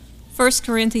1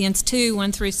 Corinthians 2,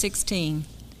 1 through 16.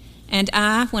 And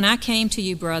I, when I came to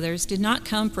you, brothers, did not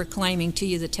come proclaiming to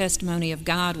you the testimony of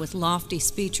God with lofty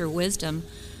speech or wisdom,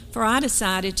 for I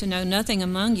decided to know nothing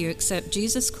among you except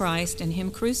Jesus Christ and Him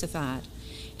crucified.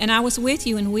 And I was with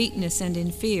you in weakness and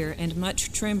in fear and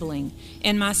much trembling,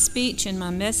 and my speech and my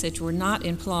message were not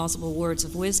in plausible words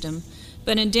of wisdom,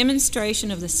 but in demonstration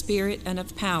of the Spirit and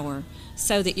of power,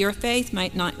 so that your faith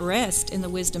might not rest in the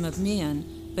wisdom of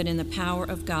men, but in the power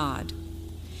of God.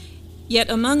 Yet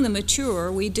among the mature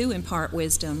we do impart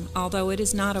wisdom, although it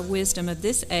is not a wisdom of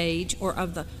this age or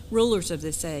of the rulers of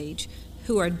this age,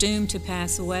 who are doomed to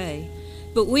pass away.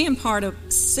 But we impart a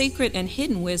secret and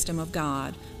hidden wisdom of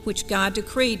God, which God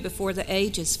decreed before the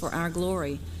ages for our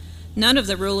glory. None of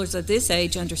the rulers of this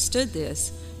age understood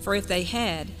this, for if they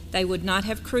had, they would not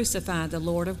have crucified the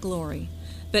Lord of glory.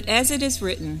 But as it is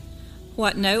written,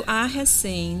 what no eye has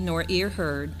seen, nor ear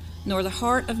heard, nor the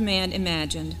heart of man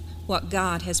imagined, what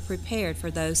God has prepared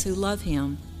for those who love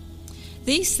Him.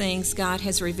 These things God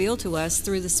has revealed to us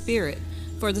through the Spirit,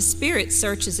 for the Spirit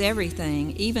searches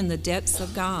everything, even the depths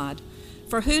of God.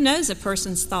 For who knows a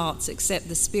person's thoughts except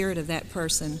the spirit of that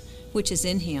person which is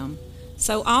in him?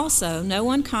 So also no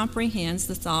one comprehends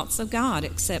the thoughts of God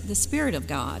except the Spirit of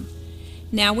God.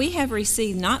 Now we have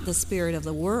received not the spirit of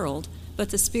the world, but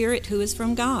the Spirit who is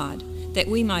from God, that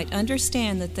we might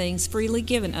understand the things freely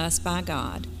given us by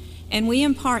God. And we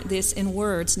impart this in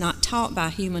words not taught by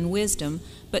human wisdom,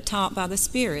 but taught by the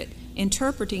Spirit,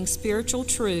 interpreting spiritual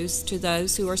truths to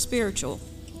those who are spiritual.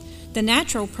 The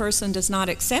natural person does not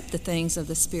accept the things of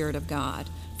the Spirit of God,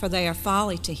 for they are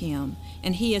folly to him,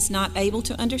 and he is not able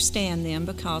to understand them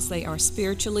because they are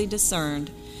spiritually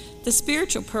discerned. The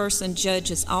spiritual person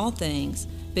judges all things,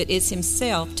 but is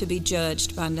himself to be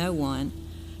judged by no one.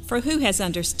 For who has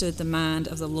understood the mind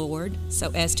of the Lord, so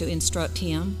as to instruct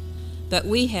him? But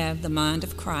we have the mind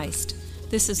of Christ.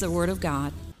 This is the word of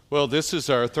God. Well, this is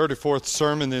our 34th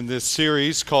sermon in this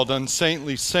series called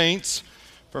Unsaintly Saints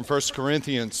from 1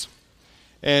 Corinthians.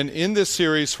 And in this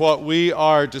series, what we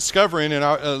are discovering,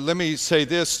 and let me say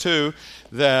this too,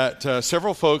 that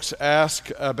several folks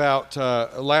asked about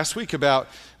last week about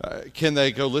can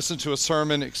they go listen to a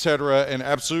sermon, etc. And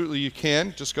absolutely you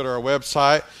can. Just go to our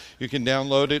website. You can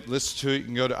download it, listen to it. You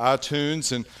can go to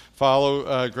iTunes and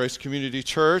follow Grace Community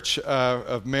Church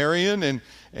of Marion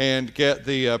and get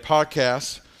the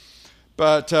podcast.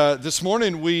 But this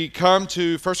morning we come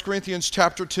to 1 Corinthians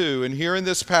chapter 2, and here in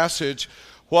this passage,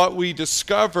 what we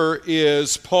discover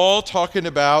is Paul talking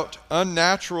about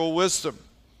unnatural wisdom.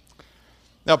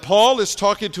 Now, Paul is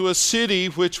talking to a city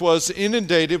which was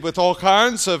inundated with all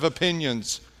kinds of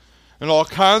opinions and all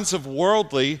kinds of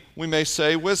worldly, we may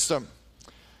say, wisdom.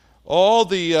 All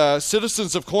the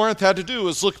citizens of Corinth had to do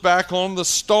was look back on the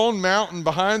stone mountain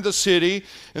behind the city,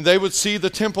 and they would see the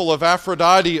temple of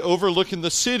Aphrodite overlooking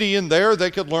the city, and there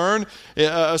they could learn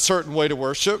a certain way to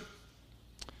worship.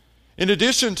 In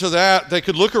addition to that, they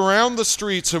could look around the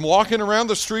streets, and walking around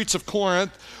the streets of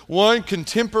Corinth, one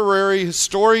contemporary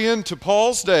historian to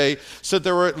Paul's day said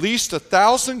there were at least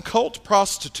 1,000 cult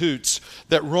prostitutes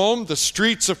that roamed the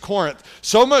streets of Corinth.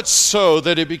 So much so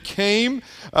that it became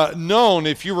known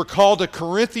if you were called a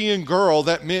Corinthian girl,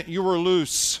 that meant you were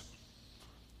loose.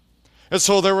 And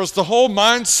so there was the whole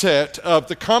mindset of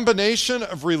the combination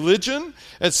of religion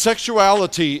and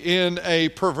sexuality in a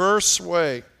perverse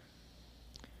way.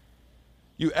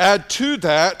 You add to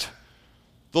that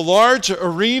the large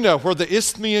arena where the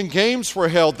Isthmian Games were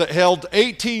held that held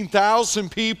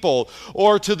 18,000 people,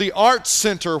 or to the Arts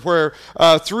Center where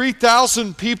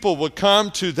 3,000 people would come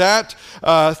to that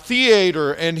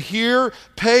theater and hear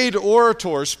paid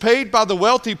orators, paid by the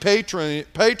wealthy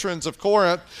patrons of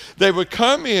Corinth. They would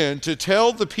come in to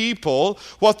tell the people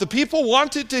what the people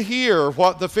wanted to hear,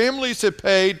 what the families had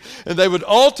paid, and they would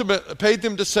paid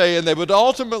them to say, and they would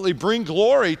ultimately bring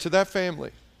glory to that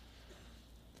family.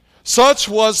 Such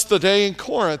was the day in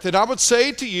Corinth. And I would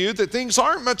say to you that things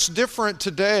aren't much different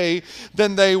today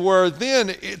than they were then.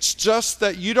 It's just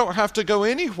that you don't have to go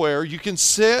anywhere. You can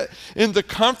sit in the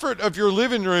comfort of your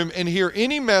living room and hear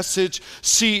any message,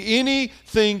 see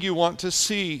anything you want to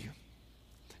see.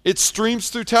 It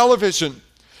streams through television.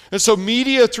 And so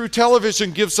media through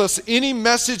television gives us any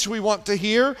message we want to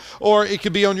hear, or it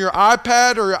could be on your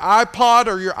iPad or your iPod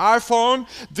or your iPhone.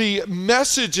 The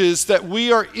messages that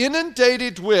we are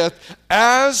inundated with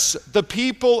as the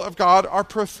people of God are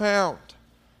profound.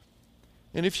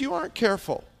 And if you aren't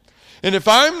careful, and if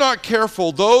I'm not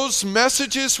careful, those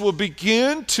messages will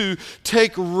begin to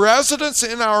take residence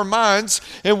in our minds,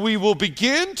 and we will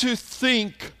begin to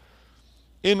think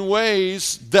in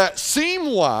ways that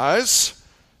seem wise,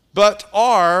 but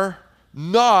are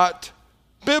not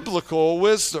biblical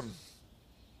wisdom.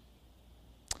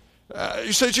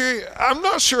 You say, Jerry, I'm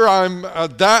not sure I'm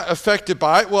that affected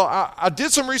by it. Well, I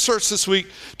did some research this week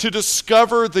to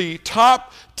discover the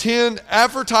top 10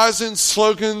 advertising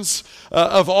slogans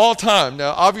of all time.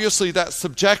 Now, obviously, that's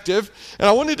subjective, and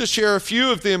I wanted to share a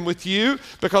few of them with you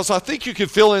because I think you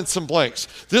could fill in some blanks.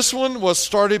 This one was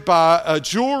started by a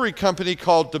jewelry company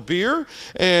called De Beer,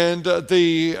 and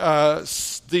the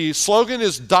slogan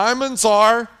is "Diamonds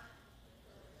are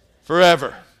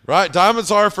forever." Right?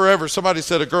 Diamonds are forever. Somebody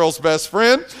said a girl's best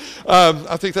friend.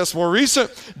 I think that's more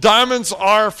recent. Diamonds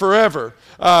are forever.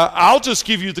 I'll just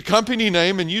give you the company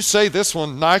name and you say this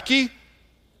one, Nike.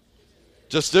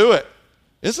 Just do it.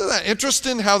 Isn't that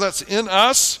interesting how that's in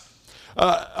us?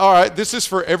 All right, this is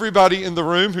for everybody in the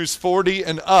room who's 40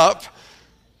 and up.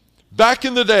 Back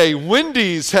in the day,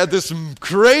 Wendy's had this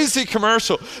crazy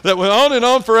commercial that went on and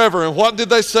on forever. And what did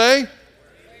they say?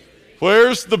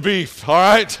 Where's the beef? All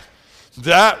right.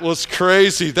 That was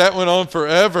crazy. That went on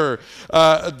forever.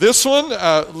 This one,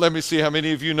 let me see how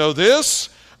many of you know this.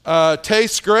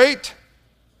 Tastes great.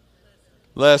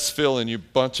 Less filling, you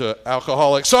bunch of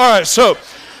alcoholics. All right, so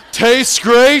tastes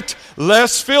great,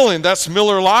 less filling. That's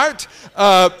Miller Lite.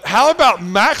 How about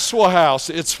Maxwell House?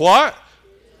 It's what?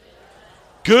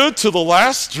 Good to the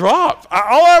last drop.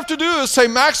 All I have to do is say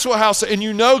Maxwell House, and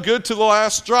you know good to the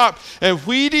last drop. And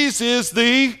Wheaties is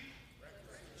the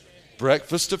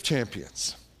breakfast of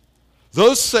champions.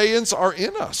 Those sayings are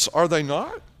in us, are they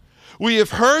not? We have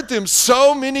heard them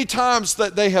so many times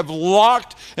that they have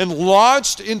locked and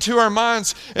lodged into our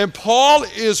minds. And Paul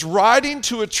is writing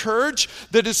to a church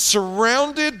that is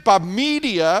surrounded by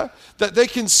media that they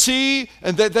can see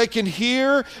and that they can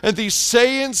hear, and these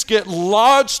sayings get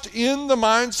lodged in the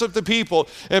minds of the people.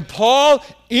 And Paul,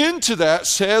 into that,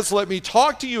 says, let me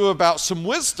talk to you about some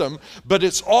wisdom, but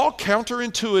it's all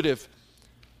counterintuitive.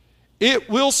 It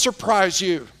will surprise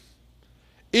you.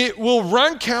 It will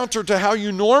run counter to how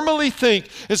you normally think.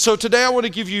 And so today I want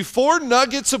to give you 4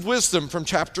 nuggets of wisdom from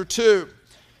chapter 2.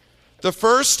 The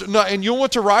first, and you'll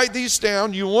want to write these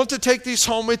down. You want to take these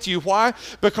home with you. Why?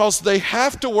 Because they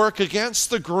have to work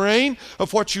against the grain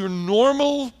of what you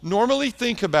normally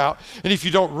think about. And if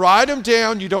you don't write them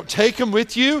down, you don't take them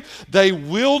with you, they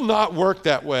will not work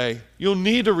that way. You'll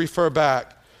need to refer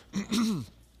back.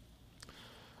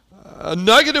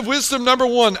 Nugget of wisdom number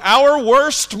 1, our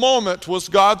worst moment was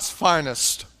God's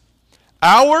finest.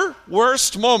 Our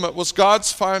worst moment was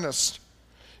God's finest.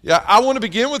 Yeah, I want to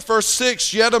begin with verse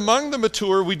 6. Yet among the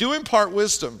mature we do impart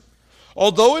wisdom,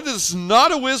 although it is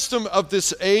not a wisdom of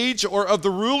this age or of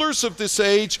the rulers of this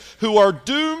age who are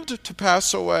doomed to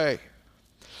pass away.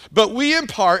 But we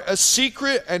impart a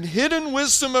secret and hidden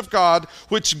wisdom of God,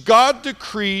 which God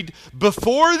decreed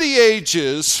before the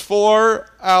ages for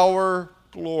our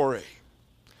glory.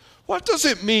 What does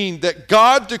it mean that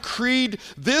God decreed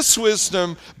this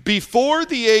wisdom before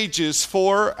the ages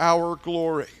for our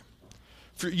glory?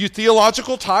 For you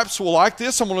theological types will like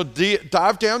this. I'm going to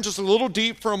dive down just a little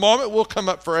deep for a moment. We'll come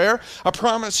up for air, I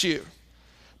promise you.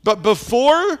 But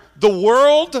before the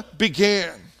world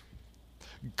began,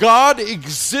 God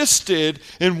existed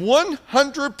in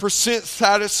 100%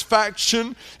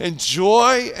 satisfaction and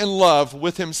joy and love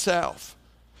with himself.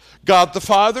 God the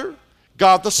Father,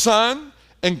 God the Son,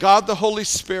 and God the Holy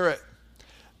Spirit.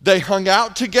 They hung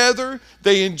out together,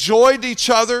 they enjoyed each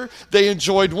other, they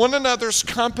enjoyed one another's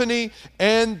company,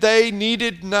 and they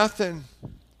needed nothing.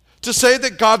 To say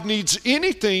that God needs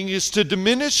anything is to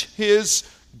diminish his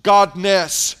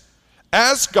godness.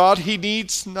 As God, he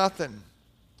needs nothing.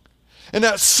 And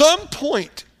at some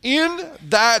point in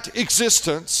that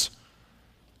existence,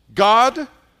 God,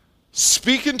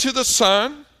 speaking to the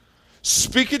Son,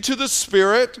 speaking to the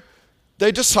Spirit,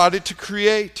 they decided to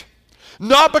create.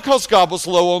 Not because God was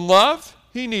low on love.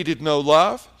 He needed no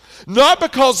love. Not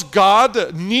because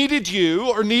God needed you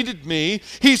or needed me.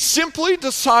 He simply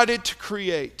decided to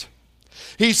create.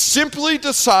 He simply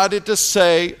decided to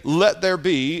say, let there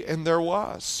be, and there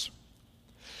was.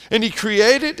 And he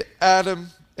created Adam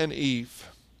and Eve.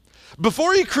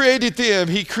 Before he created them,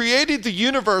 he created the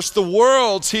universe, the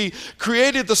worlds. He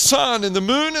created the sun and the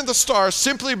moon and the stars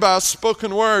simply by a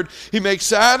spoken word. He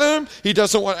makes Adam. He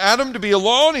doesn't want Adam to be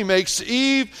alone. He makes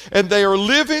Eve, and they are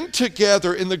living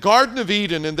together in the Garden of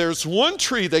Eden. And there's one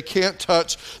tree they can't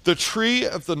touch, the tree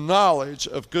of the knowledge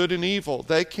of good and evil.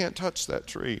 They can't touch that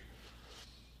tree.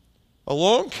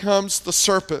 Along comes the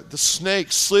serpent, the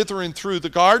snake slithering through the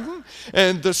garden,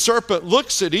 and the serpent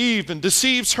looks at Eve and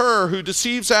deceives her, who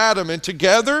deceives Adam, and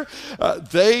together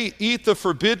they eat the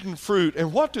forbidden fruit.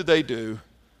 And what do?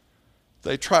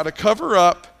 They try to cover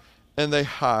up and they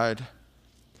hide.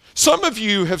 Some of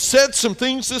you have said some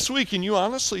things this week and you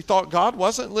honestly thought God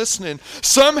wasn't listening.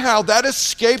 Somehow that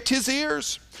escaped his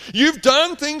ears. You've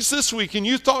done things this week and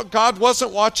you thought God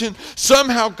wasn't watching.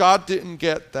 Somehow God didn't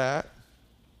get that.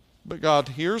 But God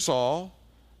hears all.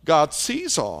 God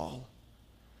sees all.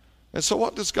 And so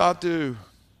what does God do?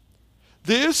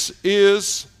 This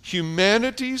is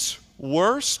humanity's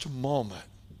worst moment.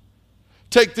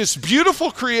 Take this beautiful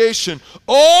creation,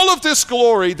 all of this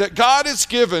glory that God has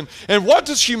given, and what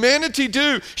does humanity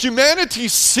do? Humanity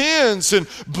sins and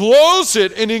blows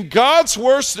it, and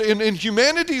in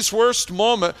humanity's worst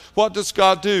moment, what does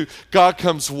God do? God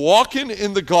comes walking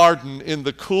in the garden in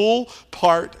the cool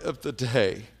part of the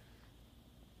day.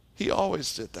 He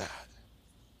always did that.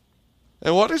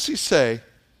 And what does he say?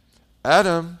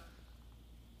 Adam,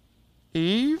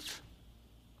 Eve,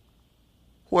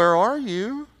 where are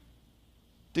you?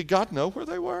 Did God know where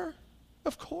they were?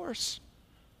 Of course.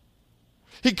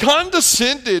 He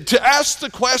condescended to ask the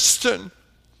question.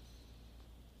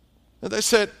 And they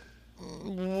said,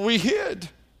 we hid.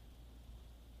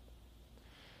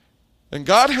 And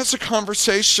God has a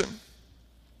conversation.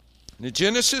 In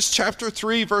Genesis chapter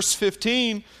 3, verse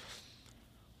 15,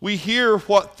 we hear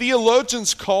what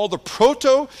theologians call the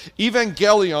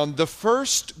proto-evangelion, the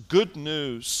first good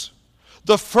news,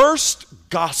 the first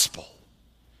gospel.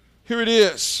 Here it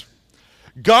is.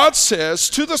 God says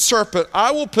to the serpent,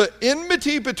 I will put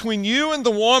enmity between you and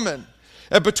the woman,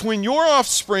 and between your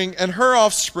offspring and her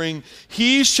offspring.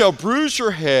 He shall bruise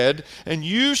your head, and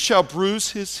you shall bruise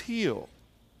his heel.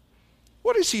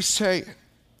 What is he saying?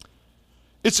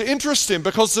 It's interesting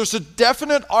because there's a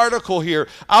definite article here.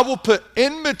 I will put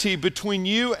enmity between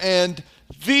you and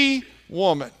the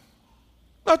woman.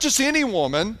 Not just any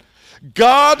woman.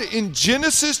 God in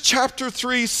Genesis chapter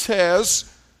 3 says,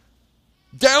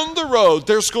 down the road,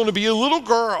 there's going to be a little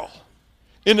girl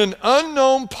in an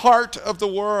unknown part of the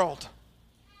world.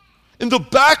 In the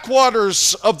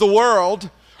backwaters of the world,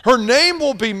 her name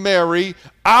will be Mary.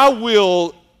 I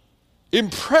will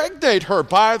impregnate her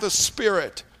by the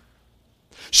Spirit.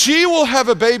 She will have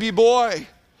a baby boy.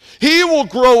 He will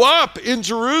grow up in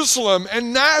Jerusalem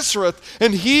and Nazareth,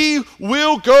 and he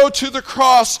will go to the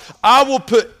cross. I will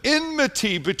put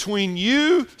enmity between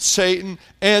you, Satan,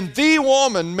 and the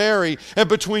woman, Mary, and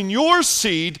between your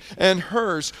seed and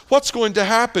hers. What's going to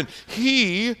happen?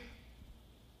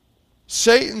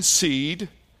 Satan's seed,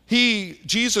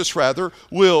 Jesus rather,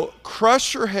 will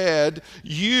crush your head.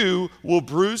 You will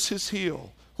bruise his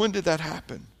heel. When did that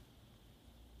happen?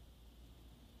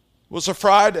 It was a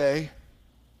Friday.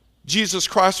 Jesus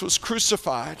Christ was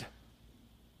crucified.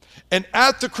 And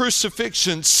at the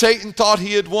crucifixion, Satan thought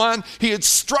he had won. He had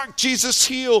struck Jesus'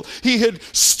 heel. He had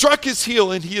struck his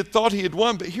heel and he had thought he had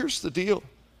won. But here's the deal.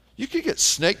 You could get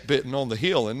snake bitten on the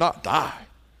heel and not die.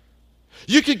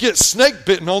 You could get snake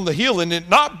bitten on the heel and it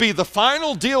not be the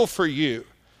final deal for you.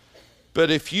 But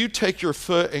if you take your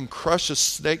foot and crush a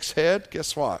snake's head,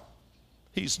 guess what?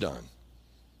 He's done.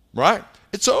 Right?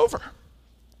 It's over.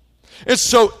 And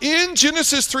so in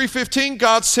Genesis 3:15,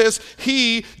 God says,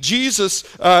 Jesus,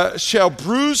 shall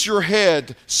bruise your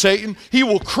head, Satan. He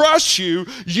will crush you.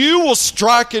 You will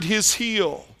strike at his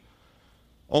heel.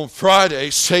 On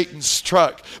Friday, Satan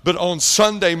struck. But on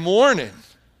Sunday morning,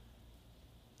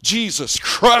 Jesus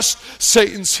crushed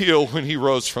Satan's heel when he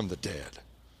rose from the dead.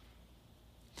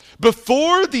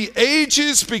 Before the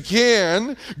ages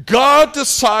began, God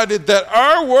decided that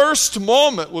our worst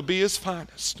moment would be his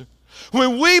finest.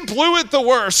 When we blew it the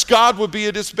worst, God would be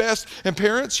at his best. And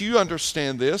parents, you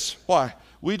understand this. Why?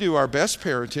 We do our best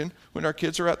parenting when our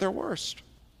kids are at their worst.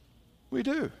 We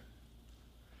do.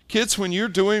 Kids, when you're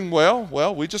doing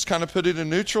well, we just kind of put it in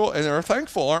neutral and are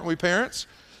thankful, aren't we, parents,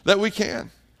 that we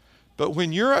can. But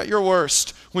when you're at your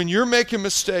worst, when you're making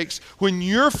mistakes, when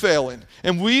you're failing,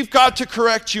 and we've got to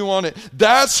correct you on it,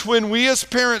 that's when we as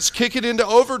parents kick it into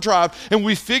overdrive and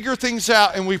we figure things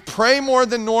out and we pray more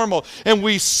than normal and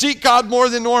we seek God more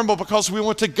than normal because we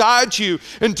want to guide you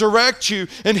and direct you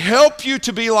and help you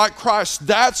to be like Christ.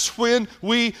 That's when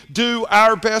we do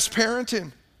our best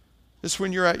parenting. It's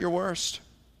when you're at your worst.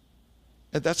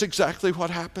 And that's exactly what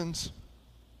happens.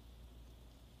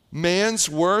 Man's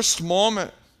worst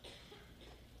moment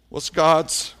was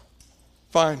God's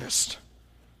finest.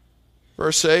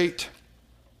 Verse 8,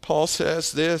 Paul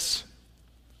says this,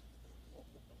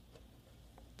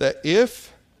 that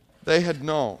if they had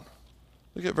known,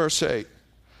 look at verse 8,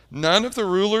 none of the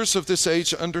rulers of this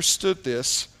age understood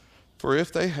this, for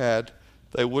if they had,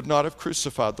 they would not have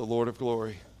crucified the Lord of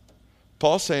glory.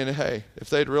 Paul's saying, hey, if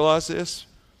they'd realized this,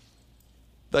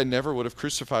 they never would have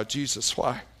crucified Jesus.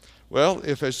 Why? Well,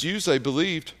 if as Jews they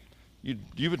believed,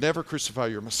 you would never crucify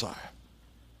your Messiah.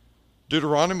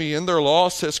 Deuteronomy in their law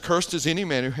says, cursed is any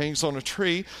man who hangs on a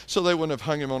tree, so they wouldn't have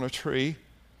hung him on a tree.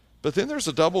 But then there's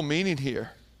a double meaning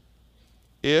here.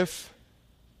 If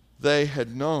they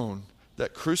had known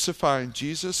that crucifying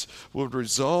Jesus would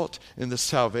result in the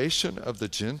salvation of the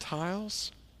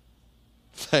Gentiles,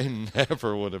 they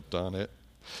never would have done it.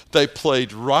 They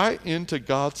played right into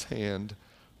God's hand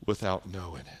without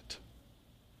knowing it.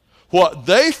 What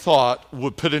they thought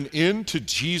would put an end to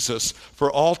Jesus for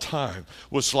all time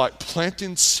was like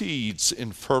planting seeds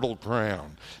in fertile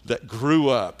ground that grew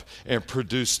up and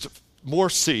produced more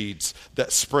seeds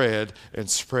that spread and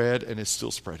is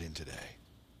still spreading today.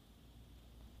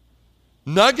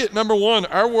 Nugget number one,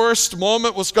 our worst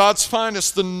moment was God's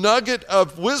finest. The nugget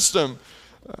of wisdom,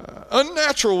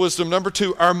 unnatural wisdom. Number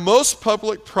two, our most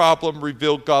public problem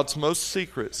revealed God's most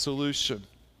secret solution.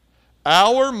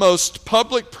 Our most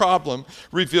public problem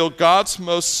revealed God's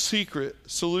most secret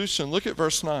solution. Look at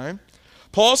verse 9.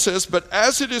 Paul says, but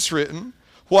as it is written,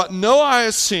 what no eye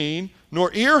has seen,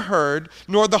 nor ear heard,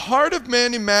 nor the heart of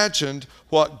man imagined,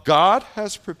 what God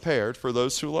has prepared for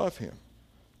those who love him.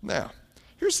 Now,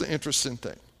 here's the interesting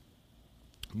thing.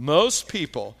 Most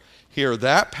people hear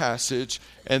that passage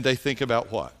and they think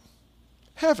about what?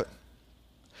 Heaven.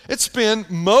 It's been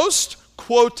most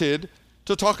quoted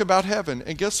to talk about heaven.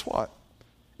 And guess what?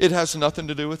 It has nothing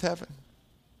to do with heaven.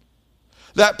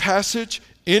 That passage,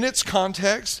 in its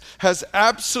context, has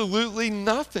absolutely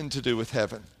nothing to do with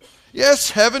heaven.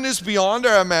 Yes, heaven is beyond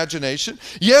our imagination.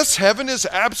 Yes, heaven is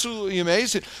absolutely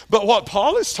amazing. But what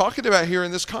Paul is talking about here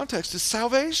in this context is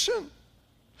salvation.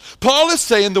 Paul is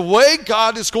saying the way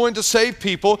God is going to save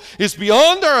people is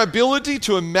beyond our ability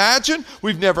to imagine.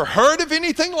 We've never heard of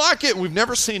anything like it. We've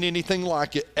never seen anything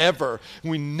like it ever.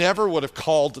 We never would have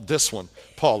called this one,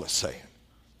 Paul is saying.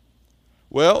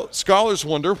 Well, scholars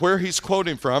wonder where he's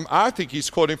quoting from. I think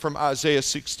he's quoting from Isaiah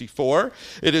 64.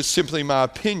 It is simply my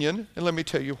opinion, and let me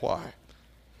tell you why.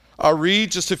 I'll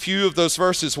read just a few of those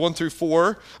verses, 1 through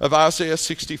 4 of Isaiah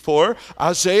 64.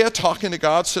 Isaiah, talking to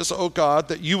God, says, "O God,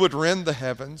 that you would rend the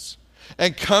heavens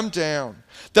and come down,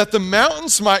 that the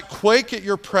mountains might quake at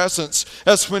your presence,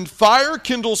 as when fire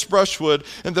kindles brushwood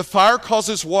and the fire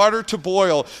causes water to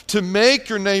boil, to make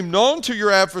your name known to your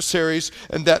adversaries,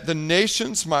 and that the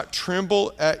nations might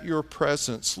tremble at your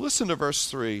presence." Listen to verse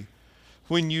 3.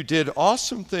 When you did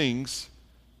awesome things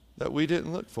that we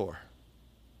didn't look for.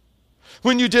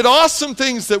 When you did awesome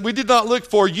things that we did not look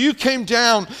for, you came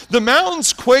down, the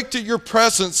mountains quaked at your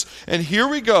presence, and here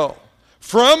we go.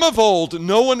 From of old,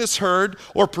 no one has heard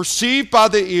or perceived by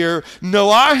the ear, no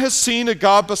eye has seen a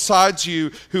God besides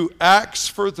you who acts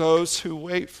for those who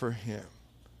wait for him.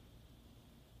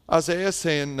 Isaiah is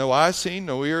saying, no eye has seen,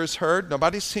 no ear has heard,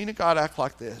 nobody's seen a God act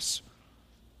like this.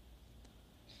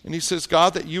 And he says,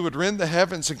 God, that you would rend the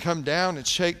heavens and come down and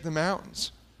shake the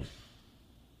mountains.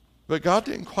 But God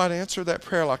didn't quite answer that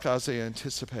prayer like Isaiah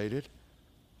anticipated.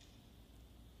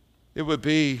 It would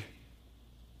be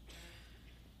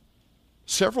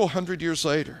several hundred years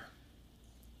later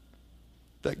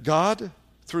that God,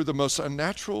 through the most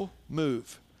unnatural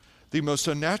move, the most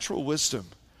unnatural wisdom,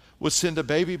 would send a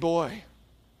baby boy.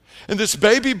 And this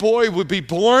baby boy would be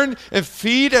born and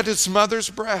feed at his mother's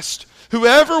breast.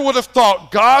 Whoever would have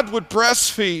thought God would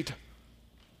breastfeed?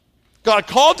 God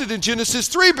called it in Genesis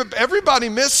 3, but everybody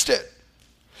missed it.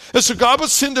 And so God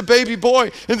would send a baby boy,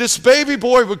 and this baby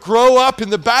boy would grow up in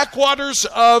the backwaters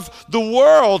of the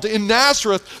world in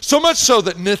Nazareth, so much so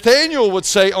that Nathanael would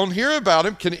say, on hearing about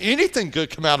him, can anything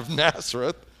good come out of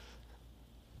Nazareth?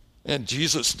 And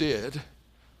Jesus did.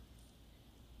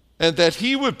 And that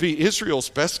he would be Israel's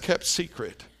best kept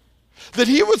secret. That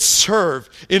he would serve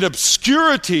in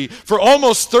obscurity for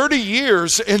almost 30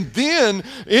 years and then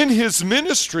in his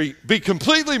ministry be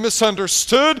completely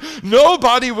misunderstood.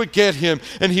 Nobody would get him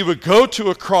and he would go to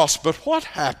a cross. But what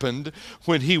happened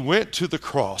when he went to the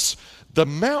cross? The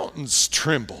mountains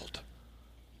trembled,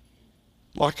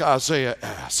 like Isaiah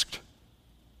asked.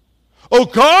 Oh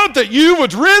God, that you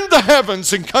would rend the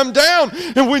heavens and come down.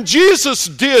 And when Jesus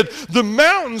did, the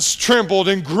mountains trembled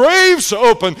and graves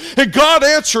opened. And God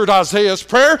answered Isaiah's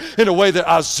prayer in a way that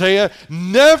Isaiah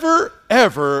never,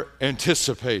 ever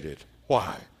anticipated.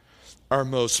 Why? Our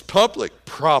most public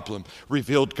problem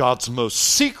revealed God's most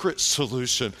secret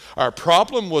solution. Our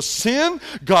problem was sin.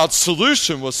 God's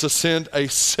solution was to send a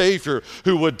Savior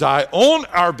who would die on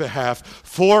our behalf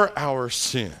for our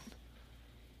sin.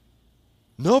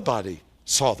 Nobody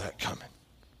saw that coming.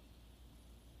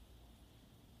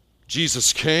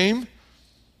 Jesus came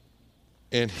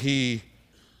and he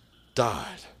died.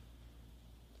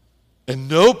 And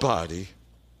nobody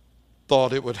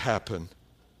thought it would happen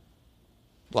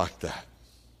like that.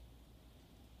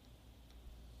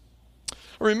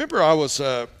 I remember I was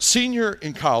a senior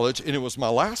in college, and it was my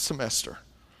last semester,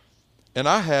 and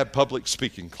I had public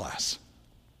speaking class.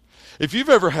 If you've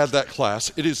ever had that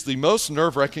class, it is the most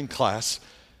nerve-wracking class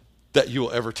that you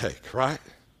will ever take, right?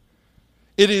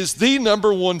 It is the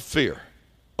number one fear,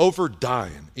 over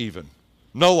dying even.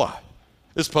 No lie.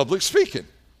 It's public speaking.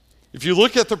 If you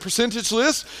look at the percentage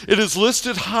list, it is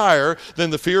listed higher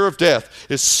than the fear of death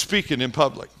is speaking in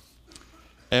public.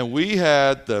 And we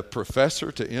had the professor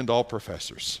to end all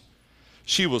professors.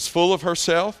 She was full of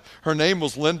herself. Her name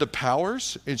was Linda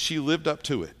Powers, and she lived up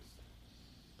to it.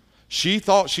 She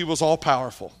thought she was all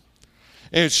powerful.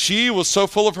 And she was so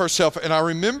full of herself. And I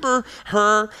remember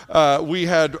her, we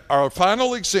had our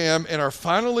final exam, and our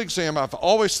final exam, I've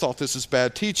always thought this is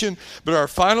bad teaching, but our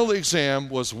final exam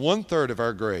was 1/3 of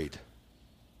our grade.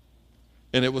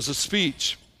 And it was a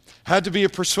speech. Had to be a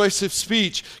persuasive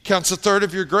speech. Counts 1/3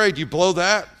 of your grade. You blow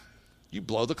that, you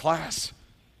blow the class.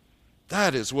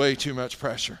 That is way too much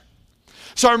pressure.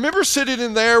 So I remember sitting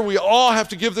in there. We all have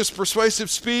to give this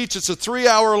persuasive speech. It's a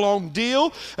 3-hour-long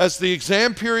deal, as the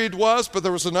exam period was, but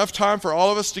there was enough time for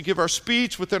all of us to give our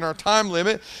speech within our time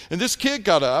limit. And this kid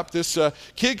got up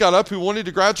who wanted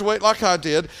to graduate like I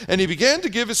did, and he began to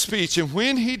give his speech. And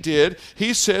when he did,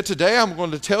 he said, "Today I'm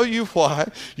going to tell you why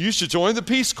you should join the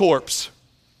Peace Corps."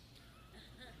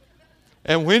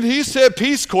 And when he said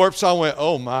Peace Corps, I went,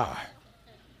 oh my.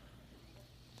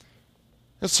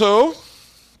 And so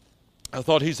I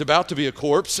thought he's about to be a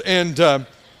corpse, and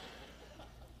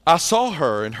I saw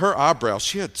her and her eyebrows.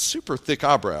 She had super thick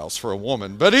eyebrows for a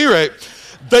woman. But at any rate,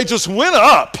 they just went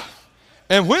up.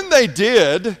 And when they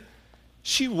did,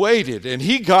 she waited, and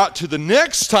he got to the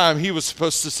next time he was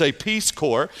supposed to say Peace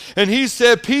Corps, and he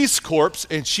said Peace Corps,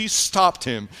 and she stopped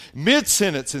him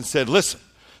mid-sentence and said, "Listen,"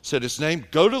 said his name,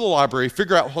 "go to the library,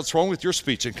 figure out what's wrong with your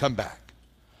speech, and come back."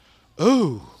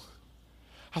 Ooh,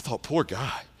 I thought, poor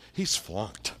guy, he's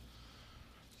flunked.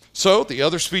 So the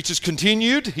other speeches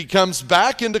continued. He comes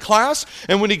back into class,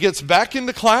 and when he gets back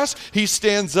into class, he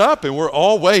stands up, and we're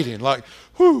all waiting like,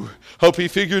 whew, hope he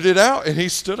figured it out. And he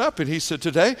stood up, and he said,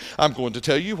 "Today, I'm going to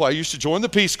tell you why you should join the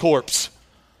Peace Corps."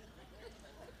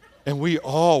 And we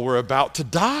all were about to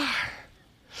die.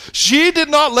 She did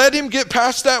not let him get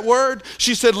past that word.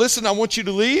 She said, "Listen, I want you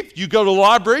to leave. You go to the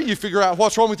library, you figure out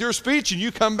what's wrong with your speech, and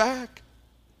you come back."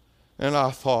 And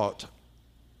I thought,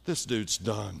 this dude's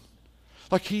done.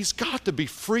 Like, he's got to be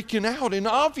freaking out. And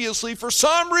obviously, for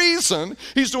some reason,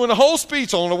 he's doing a whole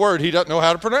speech on a word he doesn't know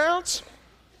how to pronounce.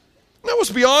 That was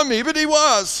beyond me, but he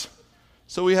was.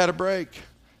 So we had a break.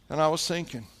 And I was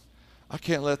thinking, I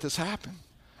can't let this happen.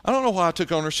 I don't know why I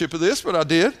took ownership of this, but I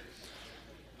did.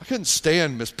 I couldn't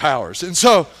stand Miss Powers. And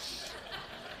so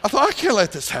I thought, I can't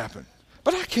let this happen.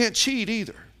 But I can't cheat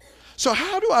either. So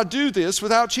how do I do this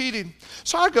without cheating?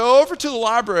 So I go over to the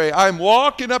library. I'm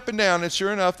walking up and down, and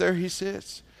sure enough, there he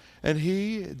sits. And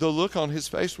the look on his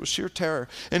face was sheer terror.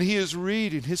 And he is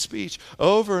reading his speech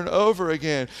over and over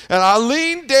again. And I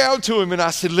leaned down to him, and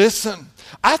I said, "Listen,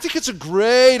 I think it's a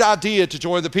great idea to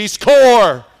join the Peace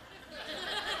Corps."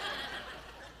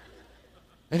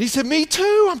 And he said, "Me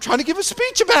too. I'm trying to give a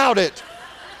speech about it."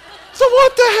 So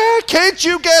what the heck? Can't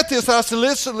you get this? And I said,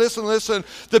 listen.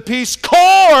 The Peace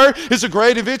Corps is a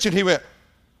great invention. He went,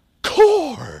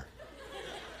 "Corps?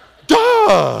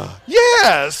 Duh.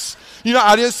 Yes." You know,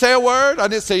 I didn't say a word. I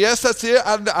didn't say, "Yes, that's it."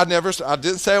 I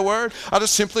didn't say a word. I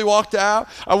just simply walked out.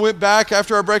 I went back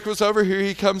after our break was over. Here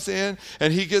he comes in,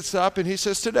 and he gets up, and he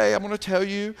says, "Today I'm going to tell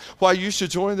you why you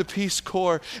should join the Peace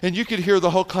Corps." And you could hear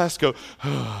the whole class go,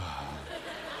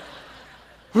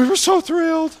 We were so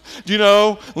thrilled. You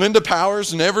know, Linda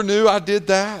Powers never knew I did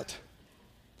that.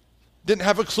 Didn't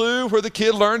have a clue where the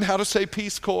kid learned how to say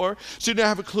Peace Corps. She didn't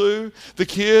have a clue. The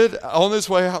kid on his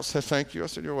way out said, "Thank you." I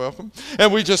said, "You're welcome."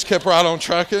 And we just kept right on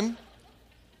trucking.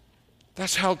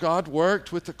 That's how God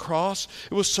worked with the cross.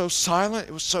 It was so silent.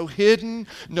 It was so hidden.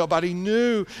 Nobody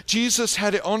knew. Jesus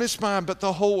had it on his mind, but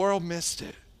the whole world missed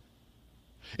it.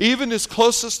 Even his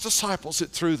closest disciples, it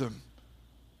threw them.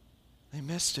 They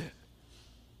missed it.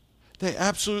 They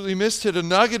absolutely missed it. A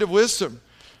nugget of wisdom.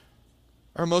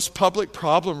 Our most public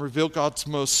problem revealed God's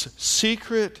most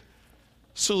secret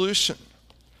solution.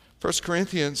 1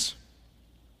 Corinthians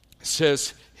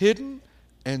says, hidden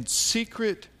and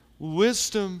secret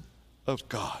wisdom of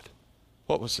God.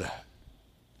 What was that?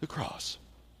 The cross.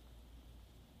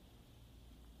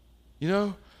 You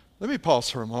know, let me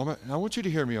pause for a moment, and I want you to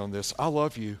hear me on this. I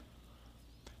love you.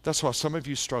 That's why some of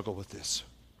you struggle with this.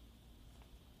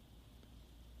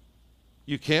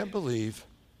 You can't believe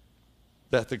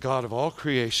that the God of all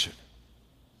creation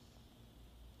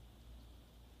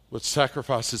would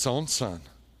sacrifice his own son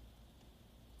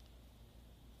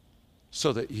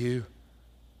so that you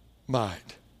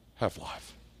might have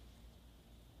life.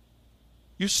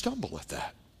 You stumble at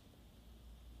that.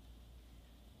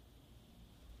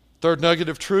 Third nugget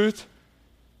of truth.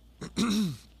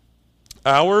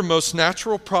 Our most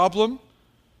natural problem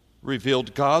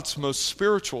revealed God's most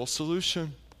spiritual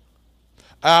solution.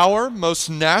 Our most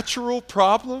natural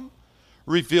problem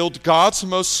revealed God's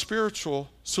most spiritual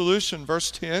solution.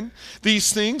 Verse 10,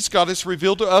 these things God has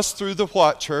revealed to us through the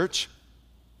what, church?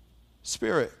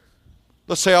 Spirit.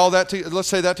 Let's say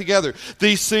that together.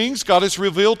 These things God has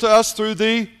revealed to us through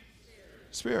the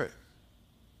Spirit.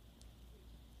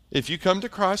 If you come to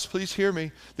Christ, please hear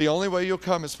me. The only way you'll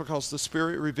come is because the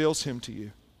Spirit reveals Him to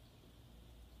you.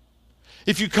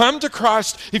 If you come to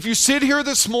Christ, if you sit here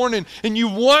this morning and you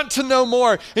want to know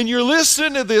more and you're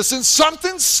listening to this and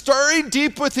something's stirring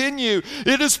deep within you,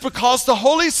 it is because the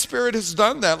Holy Spirit has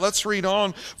done that. Let's read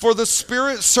on. For the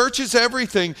Spirit searches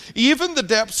everything, even the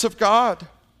depths of God.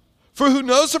 For who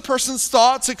knows a person's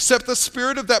thoughts except the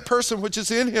spirit of that person which is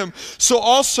in him? So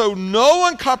also no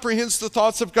one comprehends the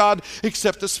thoughts of God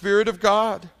except the Spirit of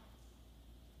God.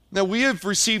 Now we have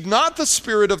received not the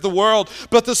spirit of the world,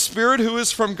 but the Spirit who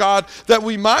is from God, that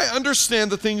we might understand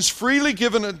the things freely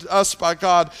given us by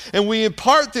God. And we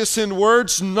impart this in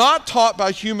words not taught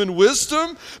by human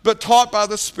wisdom, but taught by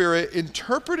the Spirit,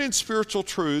 interpreting spiritual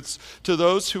truths to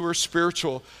those who are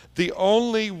spiritual. The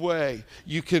only way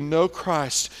you can know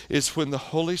Christ is when the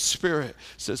Holy Spirit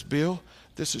says, Bill,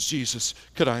 this is Jesus.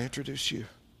 Could I introduce you?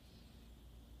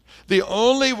 The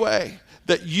only way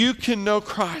that you can know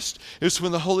Christ is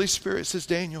when the Holy Spirit says,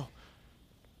 Daniel,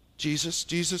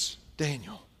 Jesus,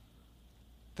 Daniel.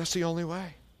 That's the only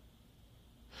way.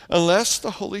 Unless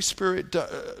the Holy Spirit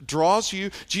draws you,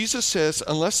 Jesus says,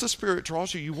 unless the Spirit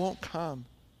draws you, you won't come.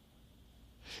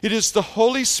 It is the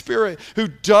Holy Spirit who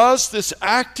does this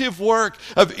active work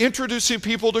of introducing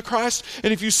people to Christ.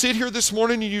 And if you sit here this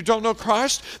morning and you don't know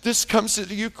Christ, this comes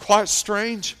to you quite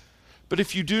strange. But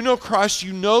if you do know Christ,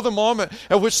 you know the moment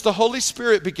at which the Holy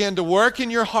Spirit began to work in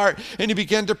your heart, and He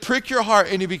began to prick your heart,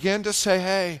 and He began to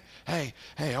say, hey,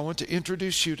 I want to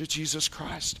introduce you to Jesus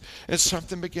Christ. And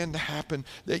something began to happen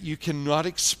that you cannot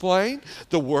explain.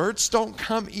 The words don't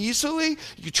come easily.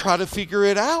 You try to figure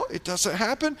it out. It doesn't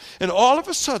happen. And all of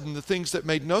a sudden, the things that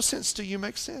made no sense to you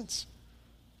make sense.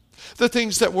 The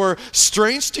things that were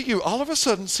strange to you all of a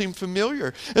sudden seem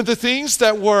familiar. And the things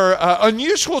that were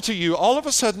unusual to you all of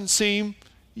a sudden seem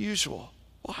usual.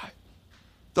 Why?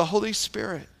 The Holy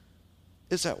Spirit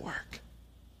is at work.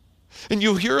 And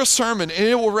you'll hear a sermon and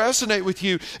it will resonate with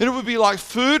you. And it will be like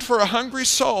food for a hungry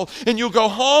soul. And you'll go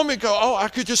home and go, oh, I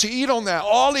could just eat on that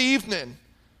all evening.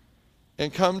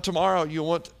 And come tomorrow, you'll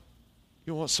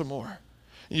want some more.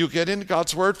 You'll get into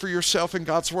God's Word for yourself, and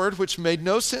God's Word, which made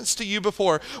no sense to you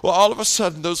before, well, all of a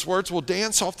sudden, those words will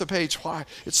dance off the page. Why?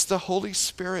 It's the Holy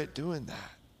Spirit doing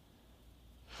that.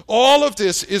 All of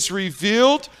this is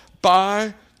revealed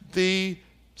by the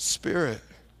Spirit.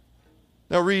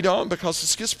 Now read on, because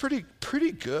this gets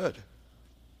pretty good.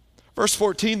 Verse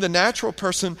 14, the natural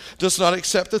person does not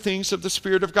accept the things of the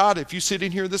Spirit of God. If you sit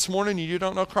in here this morning and you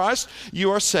don't know Christ, you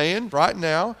are saying right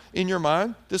now in your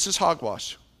mind, this is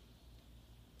hogwash.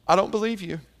 I don't believe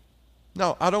you.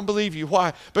 No, I don't believe you.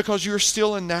 Why? Because you're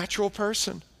still a natural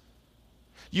person.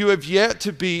 You have yet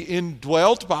to be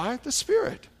indwelt by the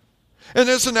Spirit. And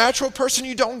as a natural person,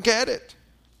 you don't get it.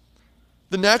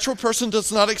 The natural person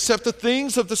does not accept the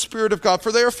things of the Spirit of God,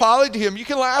 for they are folly to him. You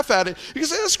can laugh at it. You can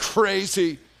say, that's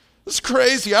crazy. That's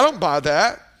crazy. I don't buy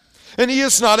that. And he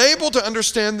is not able to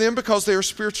understand them because they are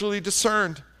spiritually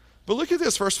discerned. But look at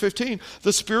this, verse 15.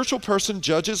 The spiritual person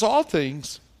judges all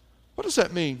things. What does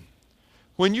that mean?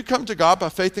 When you come to God by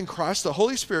faith in Christ, the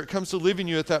Holy Spirit comes to live in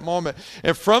you at that moment.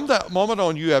 And from that moment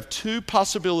on, you have two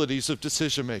possibilities of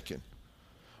decision making.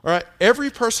 All right?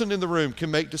 Every person in the room can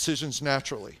make decisions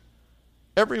naturally.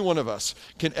 Every one of us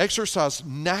can exercise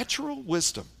natural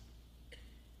wisdom.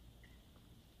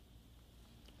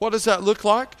 What does that look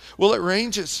like? Well, it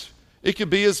ranges. It could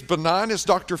be as benign as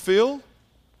Dr. Phil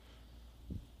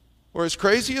or as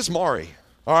crazy as Maury.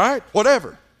 All right?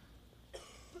 Whatever.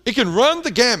 It can run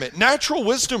the gamut. Natural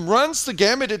wisdom runs the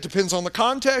gamut. It depends on the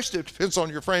context. It depends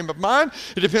on your frame of mind.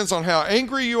 It depends on how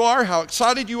angry you are, how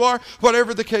excited you are,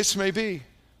 whatever the case may be.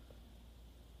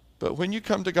 But when you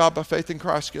come to God by faith in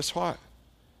Christ, guess what?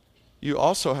 You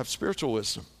also have spiritual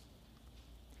wisdom.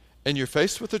 And you're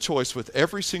faced with a choice with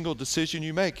every single decision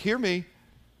you make. Hear me.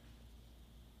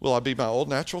 Will I be my old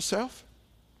natural self?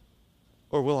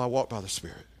 Or will I walk by the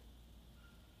Spirit?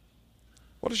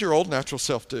 What does your old natural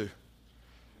self do?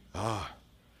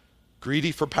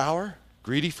 Greedy for power,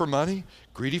 greedy for money,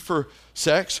 greedy for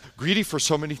sex, greedy for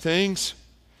so many things.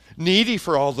 needy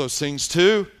for all those things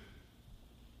too.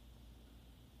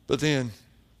 But then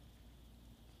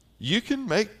you can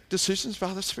make decisions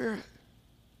by the Spirit.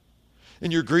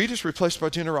 And your greed is replaced by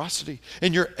generosity.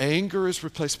 And your anger is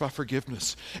replaced by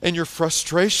forgiveness. And your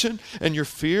frustration and your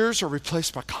fears are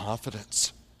replaced by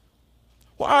confidence.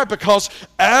 Why? Because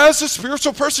as a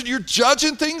spiritual person, you're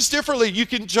judging things differently. You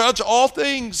can judge all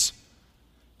things.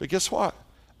 But guess what?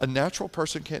 A natural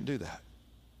person can't do that.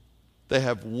 They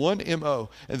have one M.O.,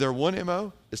 and their one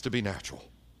M.O. is to be natural.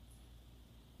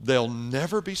 They'll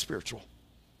never be spiritual.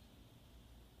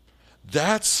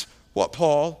 That's what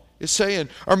Paul is saying.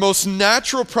 Our most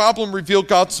natural problem revealed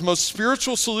God's most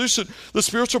spiritual solution. The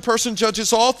spiritual person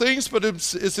judges all things, but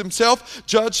is himself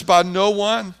judged by no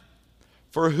one.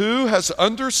 For who has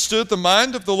understood the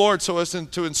mind of the Lord so as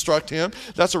to instruct him?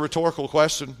 That's a rhetorical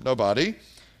question. Nobody.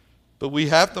 But we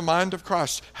have the mind of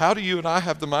Christ. How do you and I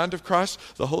have the mind of Christ?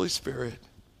 The Holy Spirit.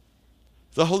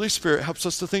 The Holy Spirit helps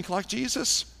us to think like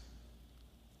Jesus.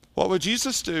 What would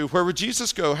Jesus do? Where would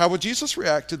Jesus go? How would Jesus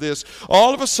react to this?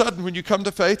 All of a sudden, when you come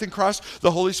to faith in Christ,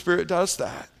 the Holy Spirit does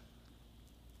that.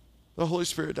 The Holy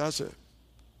Spirit does it.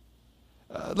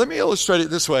 Let me illustrate it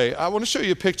this way. I want to show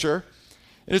you a picture.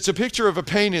 And it's a picture of a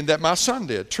painting that my son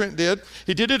did. Trent did.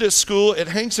 He did it at school. It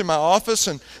hangs in my office,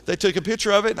 and they took a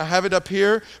picture of it, and I have it up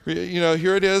here. You know,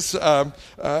 here it is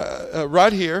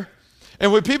right here.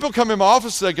 And when people come in my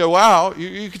office, they go, wow,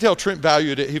 you can tell Trent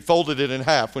valued it. He folded it in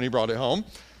half when he brought it home.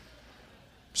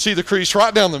 See the crease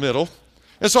right down the middle.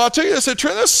 And so I tell you, I said,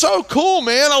 Trent, that's so cool,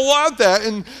 man. I love that.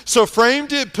 And so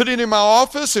framed it, put it in my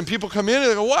office, and people come in and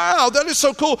they go, wow, that is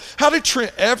so cool. How did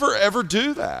Trent ever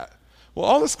do that? Well,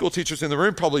 all the school teachers in the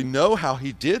room probably know how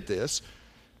he did this.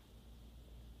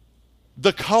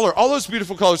 The color, all those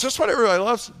beautiful colors, just what everybody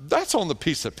loves, that's on the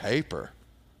piece of paper.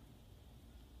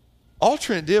 All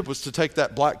Trent did was to take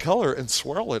that black color and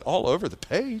swirl it all over the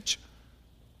page.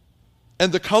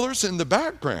 And the colors in the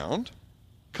background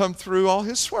come through all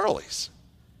his swirlies.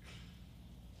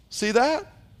 See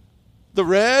that? The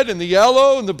red and the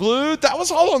yellow and the blue, that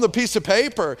was all on the piece of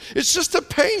paper. It's just the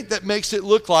paint that makes it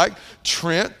look like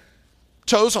Trent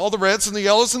chose all the reds and the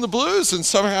yellows and the blues and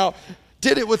somehow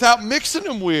did it without mixing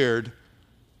them weird.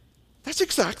 That's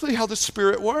exactly how the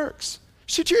Spirit works.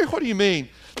 See, Jerry, what do you mean?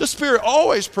 The Spirit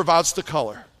always provides the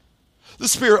color. The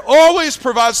Spirit always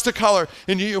provides the color.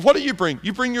 And what do you bring?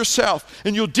 You bring yourself.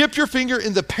 And you'll dip your finger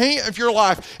in the paint of your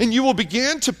life. And you will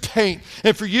begin to paint.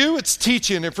 And for you, it's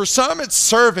teaching. And for some, it's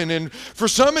serving. And for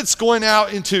some, it's going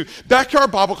out into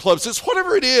backyard Bible clubs. It's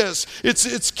whatever it is.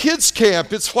 It's kids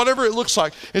camp. It's whatever it looks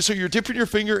like. And so you're dipping your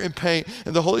finger in paint.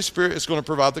 And the Holy Spirit is going to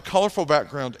provide the colorful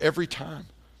background every time.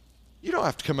 You don't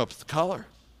have to come up with the color.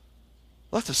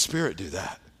 Let the Spirit do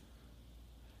that.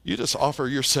 You just offer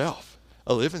yourself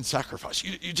a living sacrifice.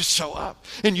 You just show up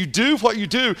and you do what you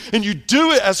do, and you do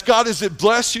it as God has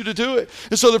blessed you to do it.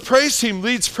 And so the praise team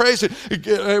leads praise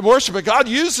and worship, and God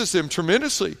uses them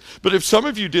tremendously. But if some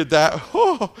of you did that,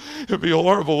 it'd be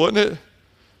horrible, wouldn't it?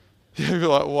 You'd be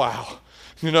like, wow,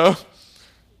 you know?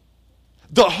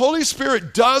 The Holy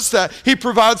Spirit does that. He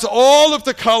provides all of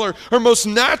the color. Our most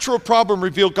natural problem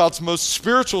revealed God's most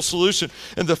spiritual solution.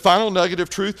 And the final nugget of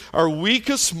truth, our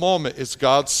weakest moment is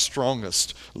God's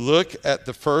strongest. Look at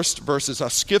the first verses. I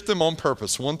skipped them on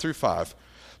purpose, 1 through 5.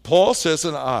 Paul says,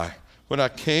 and I, when I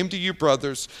came to you,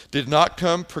 brothers, did not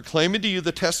come proclaiming to you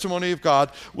the testimony of God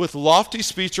with lofty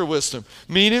speech or wisdom.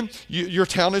 Meaning, your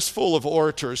town is full of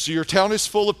orators. Your town is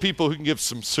full of people who can give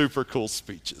some super cool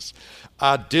speeches.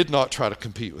 I did not try to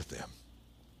compete with them.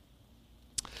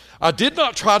 I did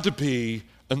not try to be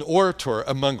an orator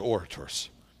among orators.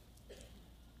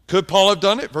 Could Paul have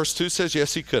done it? Verse 2 says,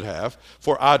 yes, he could have,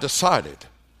 for I decided.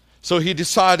 So he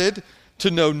decided to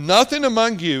know nothing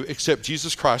among you except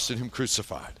Jesus Christ and him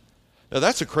crucified. Now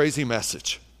that's a crazy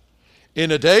message. In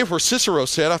a day where Cicero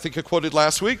said, I think I quoted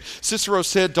last week, Cicero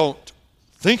said, don't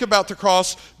think about the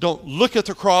cross, don't look at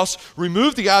the cross,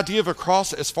 remove the idea of a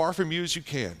cross as far from you as you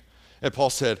can. And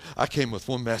Paul said, I came with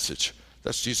one message.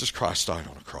 That's Jesus Christ died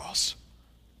on a cross.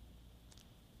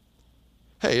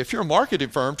 Hey, if you're a marketing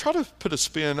firm, try to put a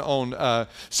spin on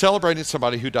celebrating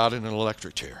somebody who died in an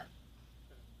electric chair.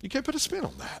 You can't put a spin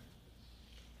on that.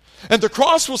 And the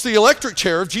cross was the electric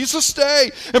chair of Jesus' day.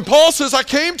 And Paul says, I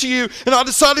came to you and I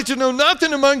decided to know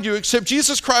nothing among you except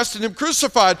Jesus Christ and him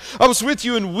crucified. I was with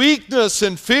you in weakness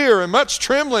and fear and much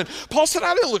trembling. Paul said,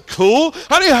 I didn't look cool.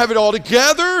 I didn't have it all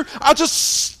together. I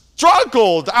just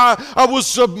struggled. I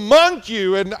was among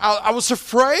you, and I was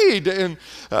afraid and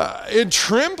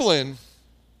trembling.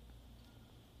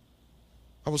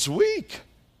 I was weak.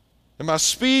 And my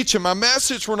speech and my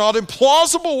message were not in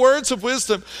plausible words of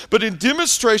wisdom, but in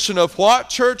demonstration of what,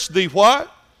 church? The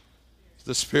what?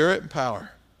 the Spirit and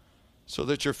power, so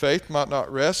that your faith might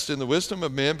not rest in the wisdom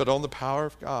of men, but on the power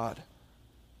of God.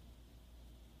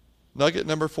 Nugget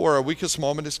number 4, our weakest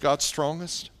moment is God's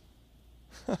strongest.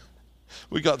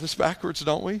 We got this backwards,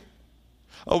 don't we?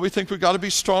 Oh, we think we've got to be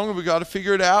strong and we've got to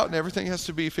figure it out, and everything has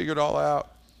to be figured all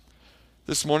out.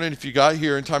 This morning, if you got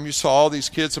here in time, you saw all these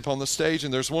kids up on the stage,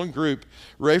 and there's one group,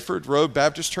 Rayford Road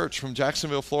Baptist Church from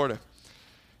Jacksonville, Florida.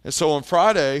 And so on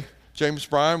Friday, James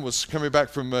Bryan was coming back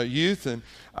from youth, and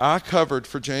I covered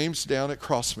for James down at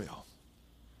Crossmill.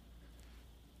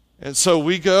 And so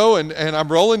we go, and I'm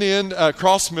rolling in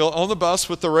Crossmill on the bus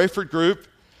with the Rayford group.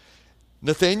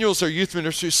 Nathaniel's our youth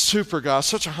ministry, super guy,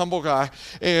 such a humble guy.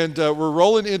 And we're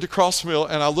rolling into Crossmill,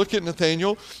 and I look at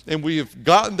Nathaniel, and we have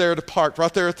gotten there to park,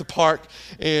 right there at the park,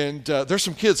 and there's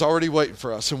some kids already waiting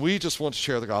for us, and we just want to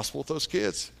share the gospel with those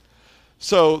kids.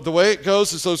 So the way it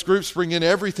goes is those groups bring in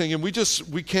everything, and we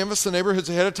canvass the neighborhoods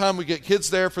ahead of time. We get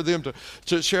kids there for them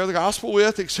to share the gospel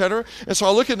with, etc. And so I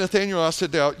look at Nathaniel, and I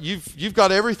said, now, you've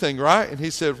got everything, right? And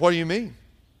he said, what do you mean?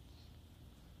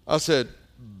 I said,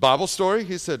 Bible story?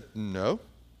 He said, no.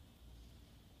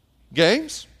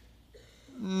 Games?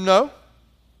 No.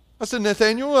 I said,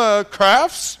 Nathaniel,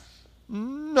 crafts?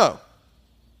 No.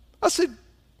 I said,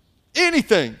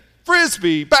 anything.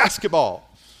 Frisbee, basketball.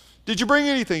 Did you bring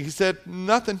anything? He said,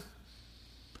 nothing.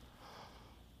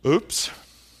 Oops.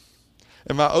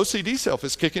 And my OCD self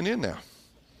is kicking in now.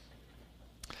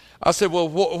 I said, well,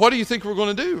 what do you think we're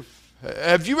going to do?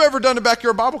 Have you ever done a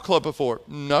backyard Bible club before?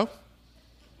 No.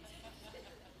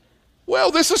 Well,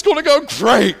 this is going to go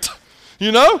great,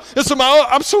 you know? And so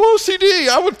I'm so OCD.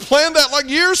 I would plan that like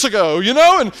years ago, you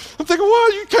know? And I'm thinking,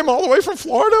 well, you came all the way from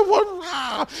Florida?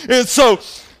 What? And so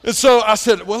I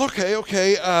said, well,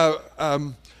 okay.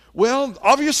 Well,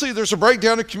 obviously there's a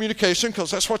breakdown in communication because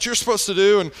that's what you're supposed to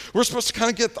do, and we're supposed to kind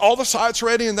of get all the sites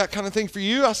ready and that kind of thing for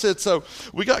you. I said, so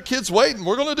we got kids waiting.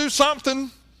 We're going to do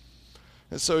something.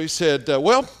 And so he said,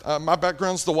 my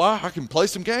background's the Y. I can play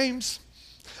some games.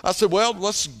 I said, well,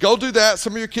 let's go do that.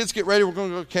 Some of your kids get ready. We're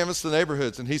going to go canvass the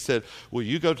neighborhoods. And he said, will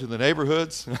you go to the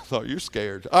neighborhoods? And I thought, you're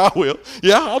scared. I will.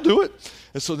 Yeah, I'll do it.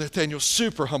 And so Nathaniel's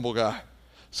super humble guy.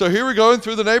 So here we're going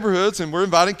through the neighborhoods, and we're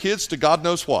inviting kids to God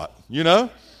knows what, you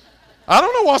know? I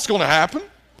don't know what's going to happen,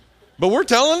 but we're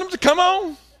telling them to come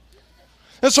on.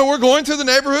 And so we're going through the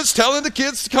neighborhoods, telling the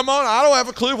kids to come on. I don't have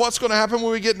a clue what's going to happen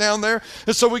when we get down there.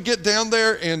 And so we get down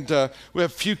there, and we have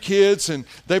a few kids, and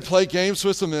they play games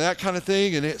with them and that kind of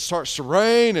thing, and it starts to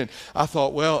rain. And I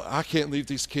thought, well, I can't leave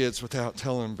these kids without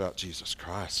telling them about Jesus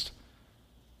Christ.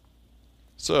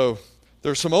 So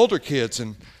there's some older kids,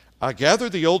 and I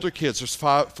gathered the older kids. There's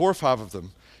 4 or 5 of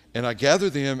them. And I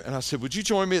gathered them, and I said, would you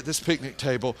join me at this picnic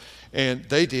table? And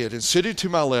they did. And sitting to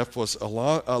my left was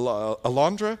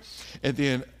Alondra. And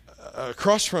then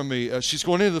across from me, she's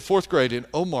going into the 4th grade, and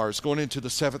Omar is going into the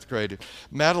 7th grade. And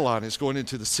Madeline is going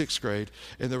into the 6th grade.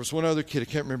 And there was one other kid, I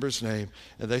can't remember his name.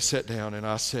 And they sat down, and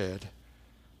I said,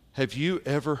 have you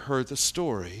ever heard the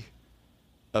story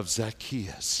of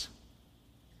Zacchaeus?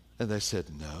 And they said,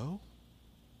 no.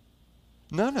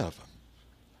 None of them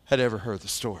had ever heard the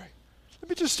story. Let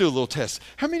me just do a little test.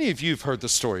 How many of you have heard the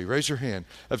story? Raise your hand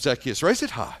of Zacchaeus. Raise it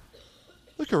high.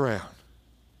 Look around.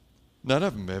 None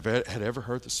of them had ever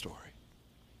heard the story.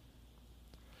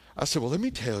 I said, well, let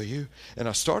me tell you. And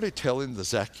I started telling the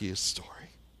Zacchaeus story.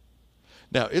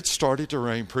 Now, it started to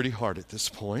rain pretty hard at this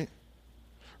point.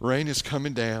 Rain is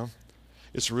coming down.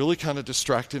 It's really kind of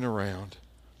distracting around.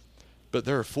 But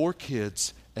there are 4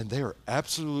 kids, and they are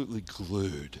absolutely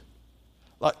glued.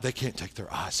 Like they can't take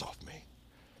their eyes off me.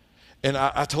 And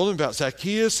I told them about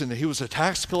Zacchaeus, and he was a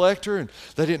tax collector, and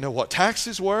they didn't know what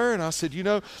taxes were. And I said, you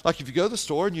know, like if you go to the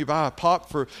store and you buy a pop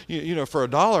for, you know, for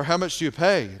 $1, how much do you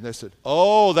pay? And they said,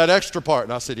 oh, that extra part.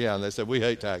 And I said, yeah. And they said, we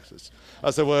hate taxes. I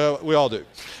said, well, we all do.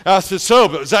 And I said, so,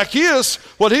 but Zacchaeus,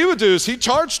 what he would do is he'd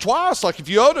charge twice. Like if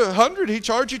you owed 100, he'd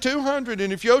charge you 200.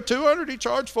 And if you owed 200, he'd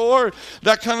charge 4,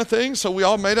 that kind of thing. So we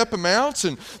all made up amounts,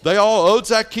 and they all owed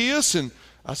Zacchaeus. And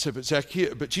I said,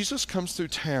 but Jesus comes through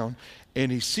town, and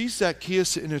he sees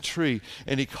Zacchaeus in a tree,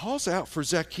 and he calls out for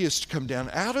Zacchaeus to come down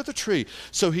out of the tree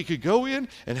so he could go in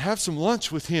and have some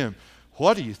lunch with him.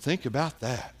 What do you think about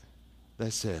that? They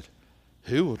said,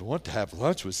 who would want to have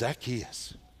lunch with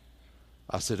Zacchaeus?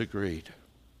 I said, agreed.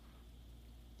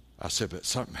 I said, but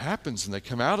something happens, and they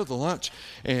come out of the lunch,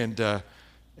 and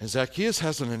Zacchaeus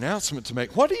has an announcement to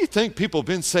make. What do you think people have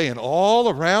been saying all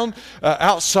around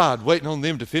outside, waiting on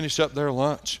them to finish up their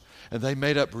lunch? And they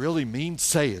made up really mean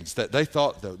sayings that they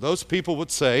thought those people would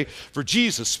say for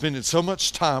Jesus spending so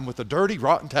much time with a dirty,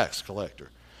 rotten tax collector.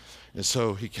 And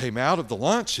so he came out of the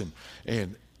lunch,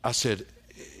 and I said,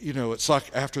 it's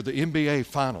like after the NBA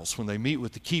finals when they meet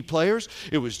with the key players.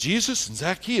 It was Jesus and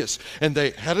Zacchaeus, and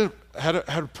they had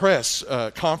a press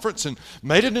conference and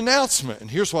made an announcement.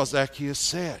 And here's what Zacchaeus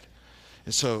said.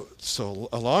 And so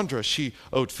Alondra, she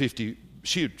owed 50.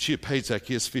 She had paid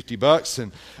Zacchaeus $50,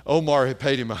 and Omar had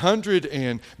paid him $100,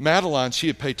 and Madeline, she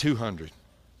had paid $200.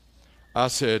 I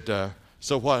said,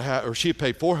 so what happened? Or she had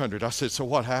paid $400. I said, so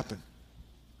what happened?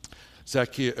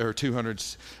 Zacchaeus, or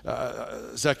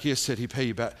 $200. Zacchaeus said he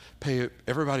pay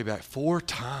everybody back 4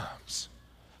 times.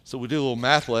 So we did a little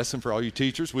math lesson for all you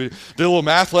teachers. We did a little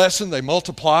math lesson. They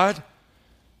multiplied,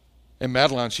 and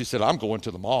Madeline, she said, I'm going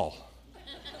to the mall.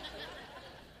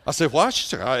 I said, why? She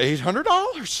said,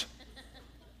 $800.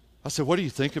 I said, what do you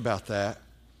think about that?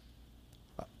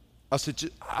 I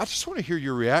said, I just want to hear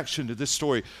your reaction to this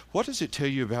story. What does it tell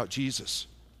you about Jesus?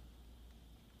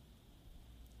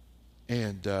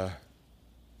 And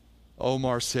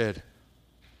Omar said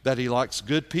that he likes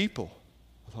good people.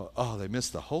 I thought, oh, they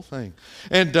missed the whole thing.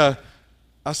 And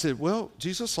I said, well,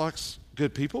 Jesus likes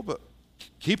good people, but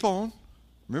keep on.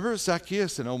 Remember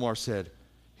Zacchaeus? And Omar said,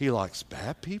 he likes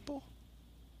bad people?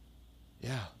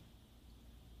 Yeah.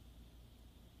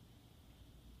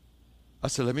 I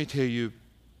said, let me tell you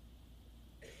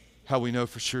how we know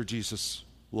for sure Jesus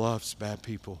loves bad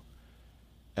people.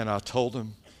 And I told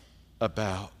him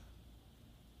about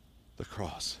the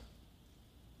cross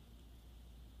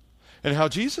and how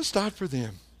Jesus died for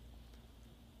them.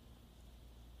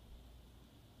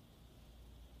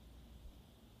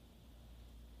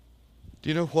 Do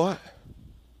you know what?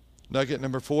 Nugget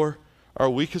number 4, our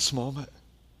weakest moment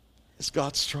is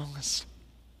God's strongest.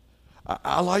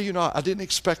 I lie you not, I didn't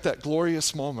expect that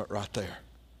glorious moment right there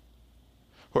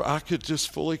where I could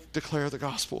just fully declare the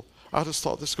gospel. I just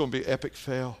thought this was going to be an epic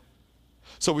fail.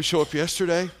 So we show up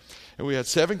yesterday, and we had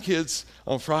 7 kids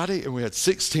on Friday, and we had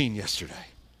 16 yesterday.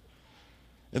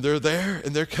 And they're there,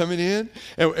 and they're coming in,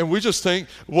 and we just think,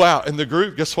 wow. And the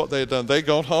group, guess what they had done? They had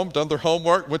gone home, done their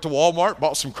homework, went to Walmart,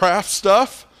 bought some craft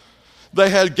stuff. They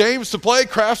had games to play,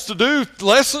 crafts to do,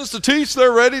 lessons to teach.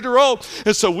 They're ready to roll.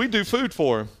 And so we do food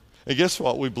for them. And guess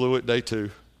what? We blew it day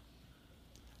 2.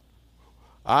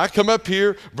 I come up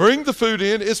here, bring the food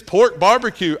in. It's pork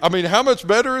barbecue. I mean, how much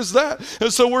better is that?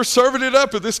 And so we're serving it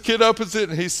up, and this kid opens it,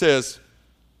 and he says,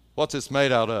 what's this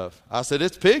made out of? I said,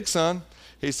 it's pig, son.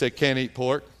 He said, can't eat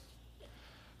pork.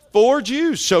 4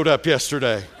 Jews showed up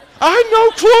yesterday. I had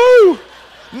no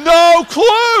clue. No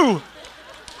clue.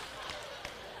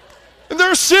 And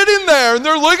they're sitting there, and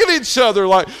they're looking at each other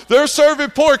like they're serving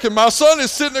pork, and my son is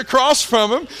sitting across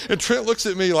from him, and Trent looks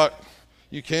at me like,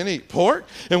 you can't eat pork?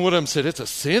 And one of them said, it's a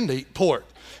sin to eat pork.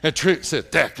 And Trent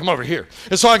said, Dad, come over here.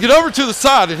 And so I get over to the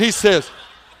side, and he said,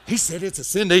 it's a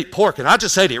sin to eat pork, and I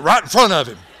just ate it right in front of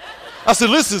him. I said,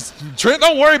 listen, Trent,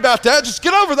 don't worry about that. Just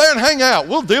get over there and hang out.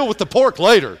 We'll deal with the pork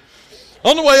later.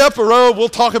 On the way up the road, we'll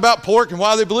talk about pork and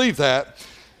why they believe that.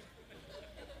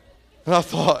 And I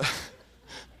thought,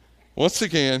 once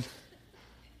again,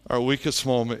 our weakest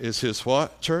moment is his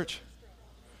what, church?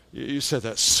 You said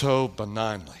that so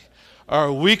benignly.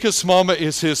 Our weakest moment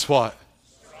is his what?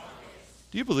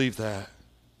 Do you believe that?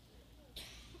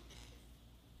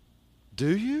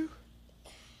 Do you?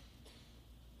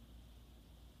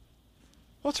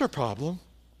 What's our problem?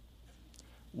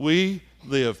 We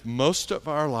live most of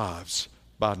our lives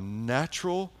by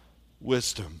natural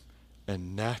wisdom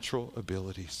and natural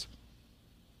abilities.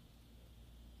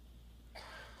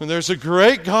 When there's a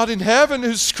great God in heaven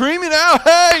who's screaming out,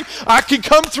 hey, I can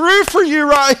come through for you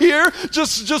right here.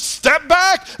 Just step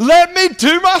back. Let me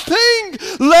do my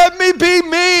thing. Let me be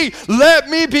me. Let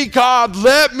me be God.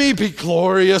 Let me be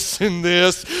glorious in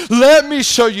this. Let me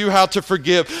show you how to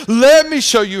forgive. Let me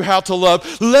show you how to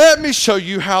love. Let me show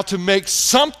you how to make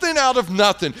something out of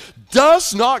nothing.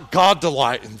 Does not God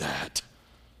delight in that?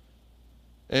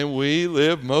 And we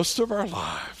live most of our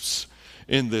lives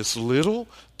in this little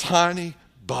tiny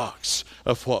box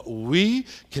of what we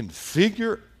can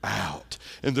figure out.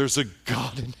 And there's a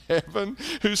God in heaven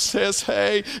who says,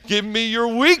 hey, give me your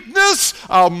weakness.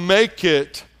 I'll make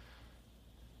it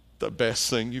the best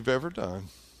thing you've ever done.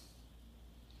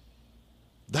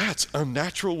 That's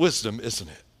unnatural wisdom, isn't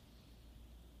it?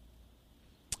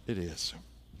 It is.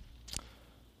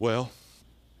 Well,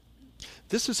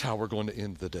 this is how we're going to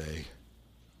end the day.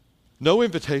 No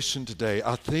invitation today.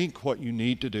 I think what you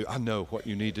need to do, I know what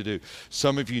you need to do.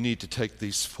 Some of you need to take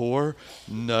these 4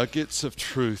 nuggets of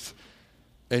truth,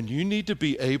 and you need to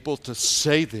be able to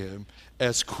say them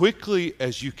as quickly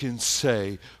as you can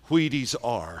say, Wheaties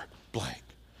are blank,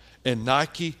 and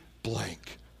Nike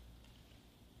blank.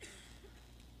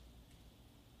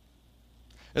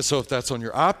 And so if that's on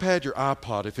your iPad, your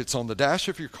iPod, if it's on the dash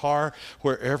of your car,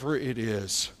 wherever it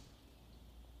is,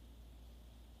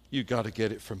 you got to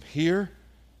get it from here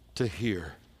to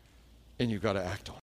here, and you got to act on it.